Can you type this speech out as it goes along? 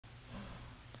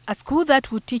A school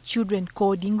that would teach children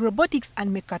coding, robotics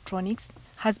and mechatronics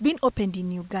has been opened in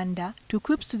Uganda to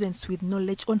equip students with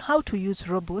knowledge on how to use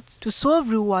robots to solve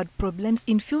real-world problems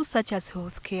in fields such as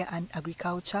healthcare and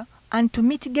agriculture, and to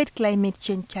mitigate climate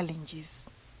change challenges.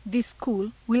 This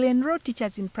school will enroll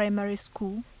teachers in primary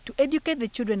school to educate the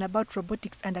children about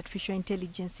robotics and artificial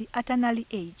intelligence at an early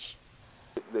age.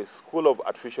 The School of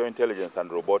Artificial Intelligence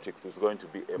and Robotics is going to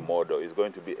be a model, is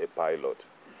going to be a pilot.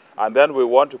 And then we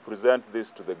want to present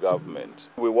this to the government.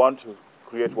 We want to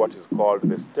create what is called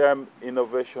the STEM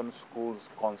Innovation Schools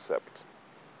concept.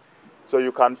 So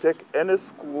you can take any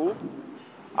school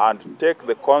and take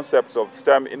the concepts of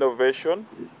STEM innovation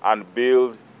and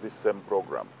build the same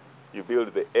program. You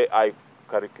build the AI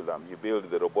curriculum, you build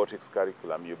the robotics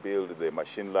curriculum, you build the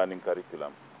machine learning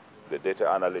curriculum, the data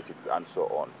analytics, and so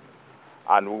on.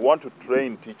 And we want to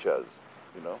train teachers,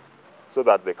 so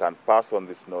that they can pass on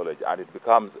this knowledge and it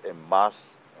becomes a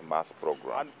mass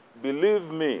program. And believe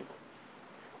me,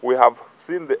 we have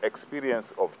seen the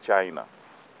experience of China.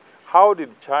 How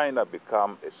did China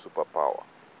become a superpower?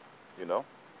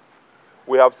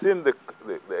 We have seen the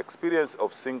experience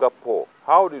of Singapore.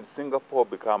 How did Singapore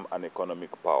become an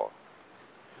economic power?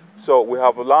 So we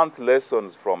have learned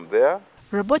lessons from there.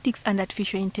 Robotics and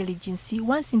artificial intelligence,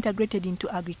 once integrated into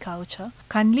agriculture,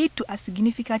 can lead to a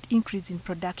significant increase in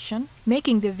production,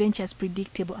 making the ventures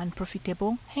predictable and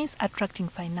profitable, hence attracting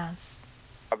finance.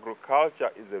 Agriculture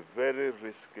is a very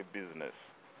risky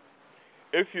business.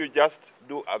 If you just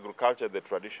do agriculture the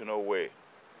traditional way,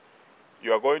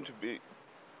 you are going to be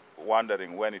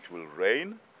wondering when it will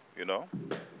rain,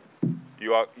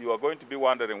 You are going to be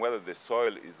wondering whether the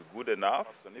soil is good enough,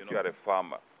 if you are a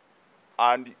farmer.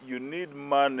 And you need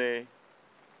money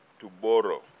to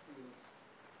borrow.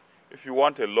 If you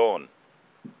want a loan,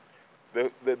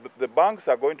 the banks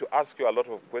are going to ask you a lot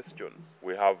of questions.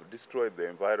 We have destroyed the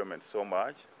environment so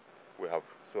much. We have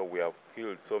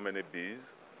killed so many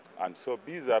bees. And so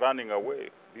bees are running away.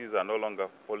 Bees are no longer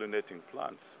pollinating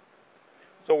plants.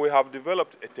 So we have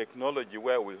developed a technology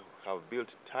where we have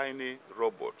built tiny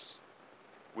robots,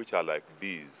 which are like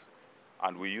bees.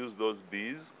 And we use those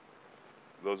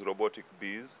robotic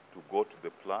bees, to go to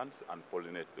the plants and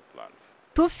pollinate the plants.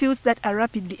 Two fields that are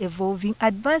rapidly evolving,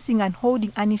 advancing and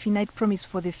holding an infinite promise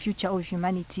for the future of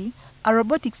humanity are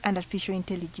robotics and artificial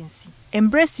intelligence.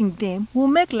 Embracing them will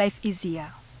make life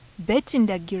easier.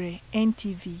 Ndagire,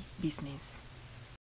 NTV Business.